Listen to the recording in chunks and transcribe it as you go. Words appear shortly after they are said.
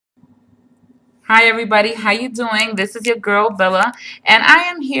Hi everybody, how you doing? This is your girl Bella, and I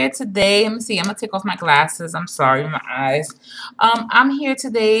am here today. Let me see. I'm gonna take off my glasses. I'm sorry, my eyes. I'm here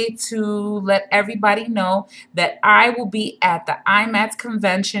today to let everybody know that I will be at the Imats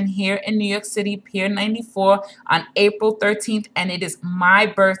convention here in New York City, Pier 94, on April 13th, and it is my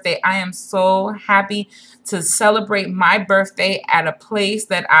birthday. I am so happy to celebrate my birthday at a place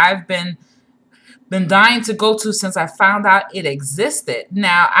that I've been dying to go to since I found out it existed.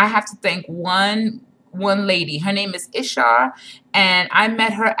 Now, I have to thank one lady. Her name is Ishar, and I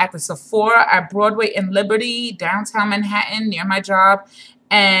met her at the Sephora at Broadway in Liberty, downtown Manhattan, near my job.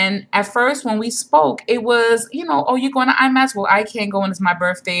 And at first, when we spoke, it was, oh, you're going to IMAX? Well, I can't go, and it's my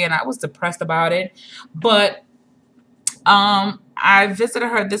birthday, and I was depressed about it. But I visited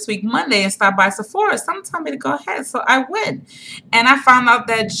her this week Monday and stopped by Sephora. Someone told me to go ahead, so I went. And I found out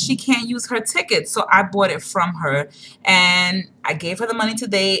that she can't use her ticket, so I bought it from her. And I gave her the money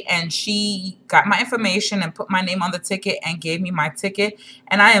today, and she got my information and put my name on the ticket and gave me my ticket.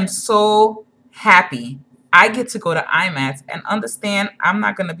 And I am so happy. I get to go to IMAX and understand I'm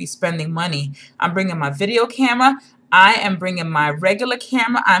not going to be spending money. I'm bringing my video camera. I am bringing my regular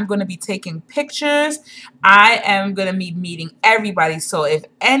camera. I'm going to be taking pictures. I am going to be meeting everybody. So if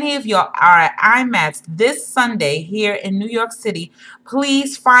any of y'all are at IMAX this Sunday here in New York City,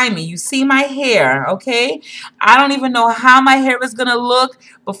 please find me. You see my hair, okay? I don't even know how my hair is going to look,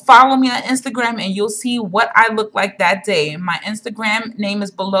 but follow me on Instagram and you'll see what I look like that day. My Instagram name is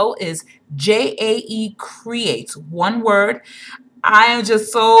below, is JAE Creates, one word. I am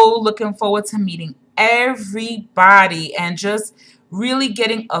just so looking forward to meeting everybody and just really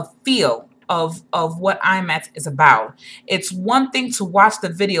getting a feel of what IMAX is about. It's one thing to watch the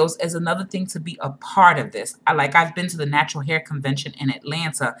videos, is another thing to be a part of this. I've been to the Natural Hair Convention in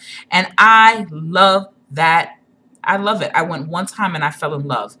Atlanta, and I love that. I love it. I went one time and I fell in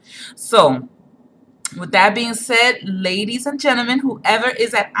love. So with that being said, ladies and gentlemen, whoever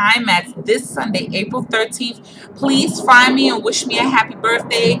is at IMAX this Sunday, April 13th, please find me and wish me a happy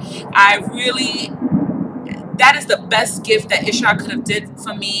birthday. That is the best gift that Ishar could have did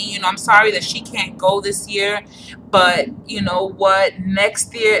for me. I'm sorry that she can't go this year, but you know what?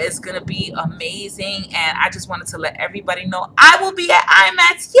 Next year is going to be amazing, and I just wanted to let everybody know I will be at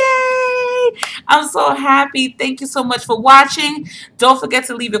IMAX. Yay! I'm so happy. Thank you so much for watching. Don't forget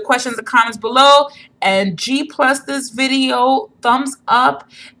to leave your questions and comments below, and G+ this video, thumbs up,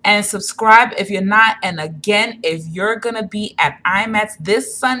 and subscribe if you're not. And again, if you're going to be at IMAX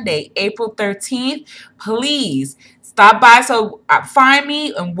this Sunday, April 13th, please stop by. So find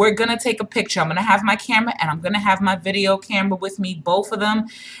me and we're going to take a picture. I'm going to have my camera and I'm going to have my video camera with me, both of them.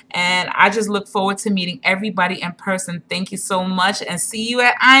 And I just look forward to meeting everybody in person. Thank you so much, and see you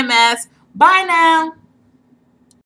at IMAX. Bye now.